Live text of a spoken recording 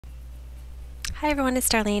Hi everyone, it's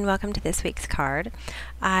Darlene. Welcome to this week's card.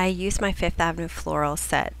 I used my Fifth Avenue floral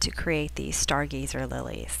set to create these Stargazer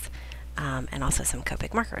lilies and also some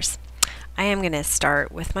Copic markers. I am going to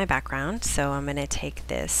start with my background, so I'm going to take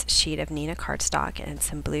this sheet of Nina cardstock and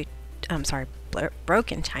some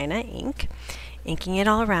broken china ink, inking it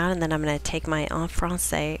all around, and then I'm going to take my En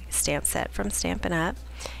Francais stamp set from Stampin' Up,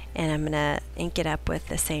 and I'm going to ink it up with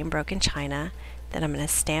the same broken china. Then I'm going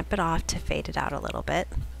to stamp it off to fade it out a little bit.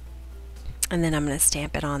 And then I'm going to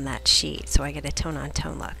stamp it on that sheet so I get a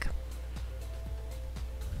tone-on-tone look.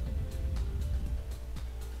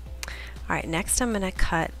 Alright, next I'm going to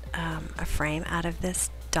cut a frame out of this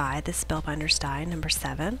die, this Spellbinder's die, number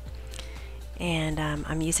 7. And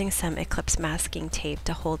I'm using some Eclipse masking tape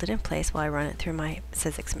to hold it in place while I run it through my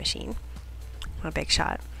Sizzix machine. A big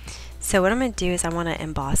shot. So what I'm going to do is I want to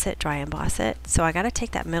emboss it, dry emboss it. So I got to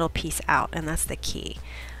take that middle piece out, and that's the key.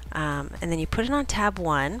 And then you put it on tab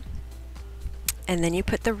 1. And then you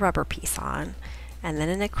put the rubber piece on, and then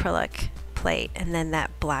an acrylic plate, and then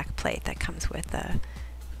that black plate that comes with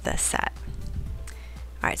the set.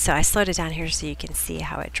 Alright, so I slowed it down here so you can see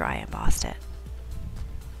how it dry embossed it.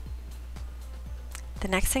 The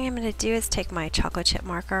next thing I'm going to do is take my chocolate chip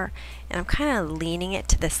marker, and I'm kind of leaning it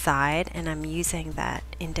to the side, and I'm using that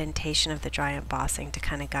indentation of the dry embossing to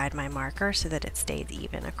kind of guide my marker so that it stays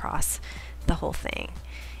even across the whole thing.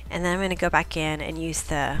 And then I'm going to go back in and use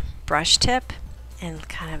the brush tip and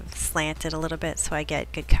kind of slant it a little bit so I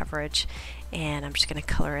get good coverage, and I'm just going to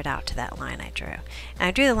color it out to that line I drew. And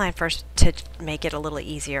I drew the line first to make it a little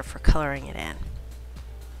easier for coloring it in.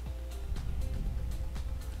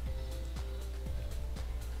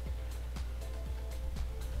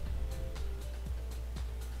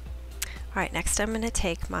 Alright, next I'm going to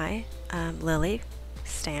take my lily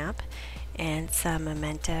stamp and some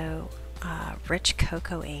Memento rich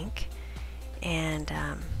cocoa ink, and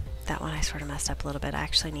that one I sort of messed up a little bit. I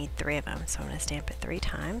actually need 3 of them, so I'm going to stamp it 3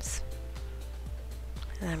 times.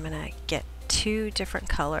 And I'm going to get 2 different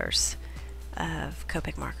colors of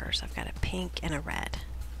Copic markers. I've got a pink and a red.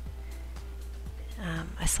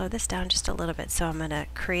 I slowed this down just a little bit, so I'm going to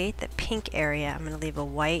create the pink area. I'm going to leave a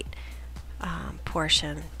white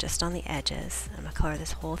portion just on the edges. I'm going to color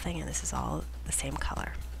this whole thing, and this is all the same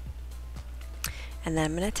color. And then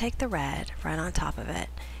I'm going to take the red right on top of it,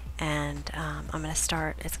 and I'm going to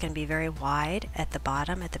start, it's going to be very wide at the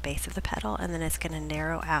bottom, at the base of the petal, and then it's going to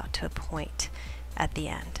narrow out to a point at the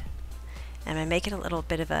end. And I'm making a little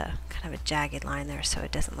bit of a kind of a jagged line there so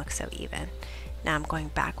it doesn't look so even. Now I'm going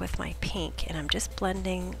back with my pink, and I'm just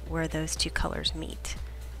blending where those 2 colors meet.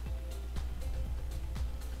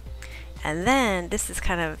 And then this is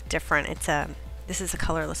kind of different. This is a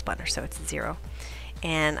colorless blender, so it's 0.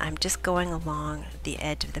 And I'm just going along the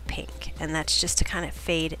edge of the pink, and that's just to kind of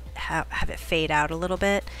have it fade out a little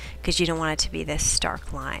bit, because you don't want it to be this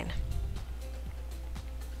stark line.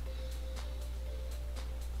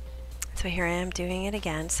 So here I am doing it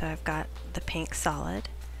again. So I've got the pink solid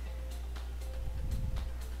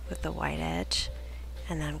with the white edge,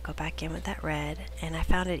 and then go back in with that red, and I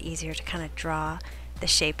found it easier to kind of draw the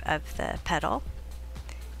shape of the petal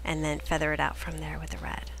and then feather it out from there with the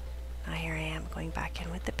red. Now here I am going back in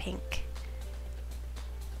with the pink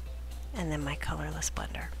and then my colorless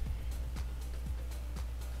blender.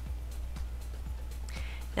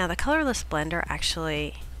 Now the colorless blender,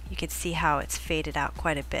 actually, you can see how it's faded out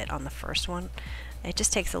quite a bit on the first one. It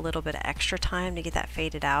just takes a little bit of extra time to get that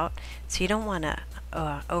faded out, so you don't want to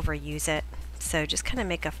overuse it. So just kind of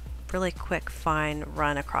make a really quick fine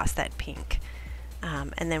run across that pink.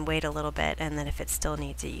 And then wait a little bit, and then if it still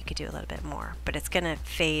needs it, you could do a little bit more. But it's going to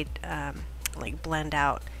fade, like blend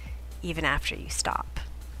out even after you stop.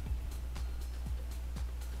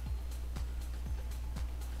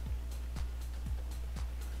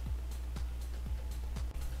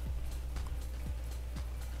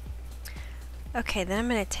 Okay, then I'm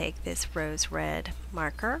going to take this rose red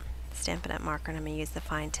marker, Stampin' Up marker, and I'm going to use the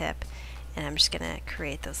fine tip, and I'm just going to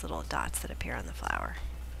create those little dots that appear on the flower.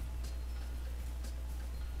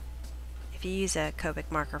 If you use a Copic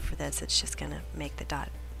marker for this, it's just going to make the dot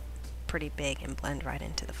pretty big and blend right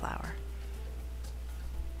into the flower.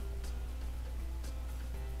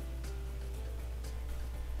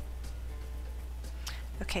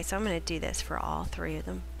 Okay, so I'm going to do this for all 3 of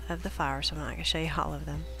them of the flowers, so I'm not going to show you all of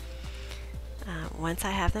them. Once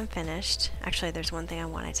I have them finished, actually there's one thing I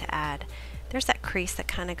wanted to add. There's that crease that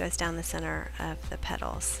kind of goes down the center of the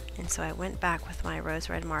petals, and so I went back with my rose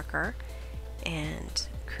red marker and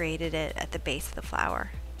created it at the base of the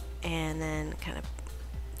flower, and then kind of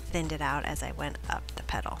thinned it out as I went up the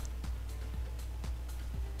petal.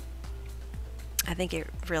 I think it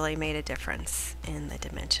really made a difference in the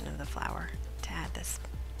dimension of the flower to to add this.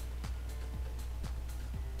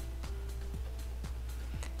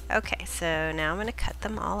 Okay, so now I'm going to cut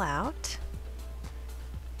them all out.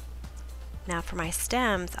 Now for my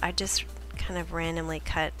stems, I just kind of randomly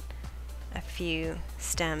cut a few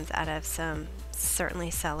stems out of some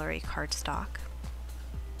Certainly Celery cardstock.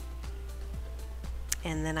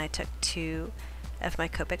 And then I took 2 of my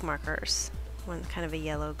Copic markers, one kind of a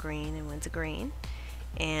yellow green and one's a green,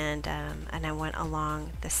 and I went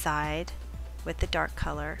along the side with the dark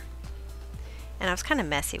color. And I was kind of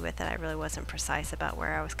messy with it. I really wasn't precise about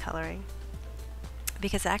where I was coloring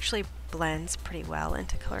because it actually blends pretty well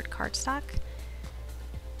into colored cardstock,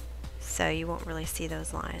 so you won't really see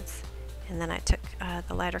those lines. And then I took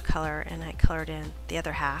the lighter color and I colored in the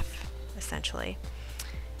other half, essentially.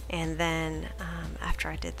 And then after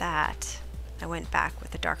I did that, I went back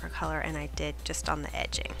with the darker color and I did just on the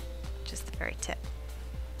edging, just the very tip.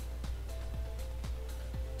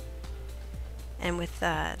 And with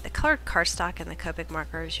the colored cardstock and the Copic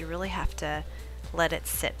markers, you really have to let it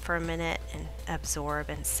sit for a minute and absorb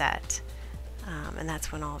and set. And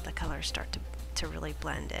that's when all of the colors start to really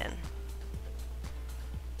blend in.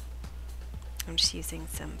 I'm just using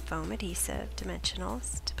some foam adhesive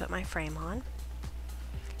dimensionals to put my frame on.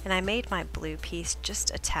 And I made my blue piece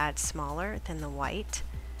just a tad smaller than the white,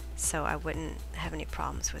 so I wouldn't have any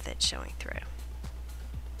problems with it showing through.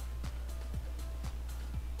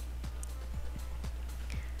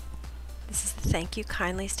 This is the Thank You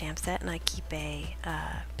Kindly stamp set, and I keep a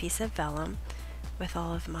piece of vellum with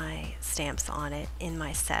all of my stamps on it in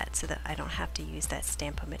my set so that I don't have to use that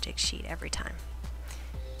Stamp-O-Magic sheet every time.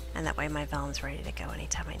 And that way my vellum's ready to go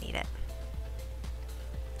anytime I need it.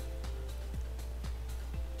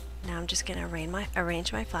 Now I'm just going to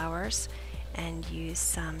arrange my flowers and use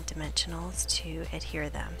some dimensionals to adhere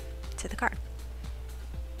them to the card.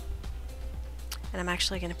 And I'm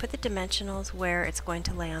actually going to put the dimensionals where it's going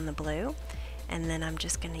to lay on the blue, and then I'm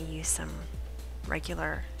just going to use some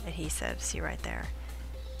regular adhesive, see right there,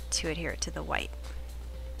 to adhere it to the white.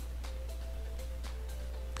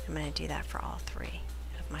 I'm going to do that for all 3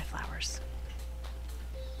 of my flowers.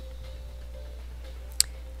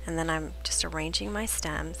 And then I'm just arranging my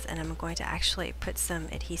stems, and I'm going to actually put some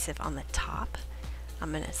adhesive on the top.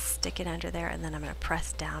 I'm going to stick it under there, and then I'm going to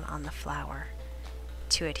press down on the flower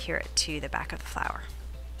to adhere it to the back of the flower.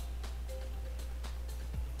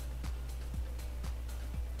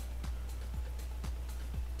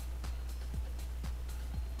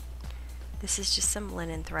 This is just some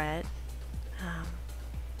linen thread.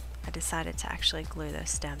 I decided to actually glue those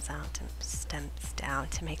stems down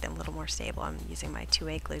to make them a little more stable. I'm using my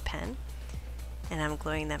 2A glue pen, and I'm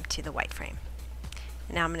gluing them to the white frame.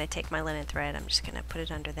 And now I'm going to take my linen thread, I'm just going to put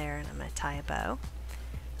it under there, and I'm going to tie a bow.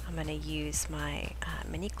 I'm going to use my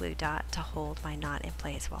mini glue dot to hold my knot in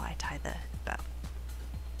place while I tie the bow.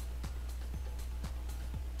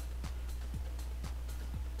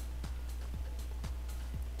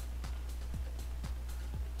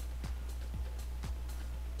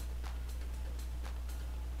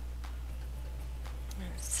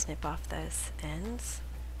 Snip off those ends,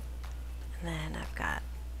 and then I've got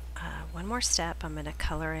one more step. I'm going to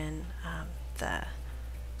color in the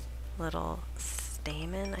little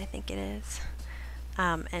stamen, I think it is,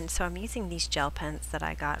 and so I'm using these gel pens that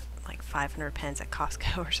I got like 500 pens at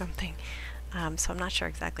Costco or something, so I'm not sure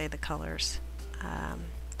exactly the colors.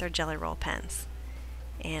 They're Jelly Roll pens,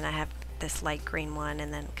 and I have this light green one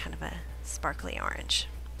and then kind of a sparkly orange.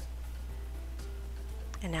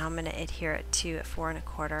 And now I'm going to adhere it to a 4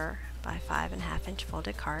 1/4 by 5 1/2 inch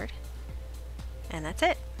folded card. And that's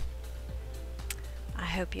it. I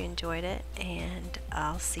hope you enjoyed it, and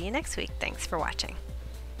I'll see you next week. Thanks for watching.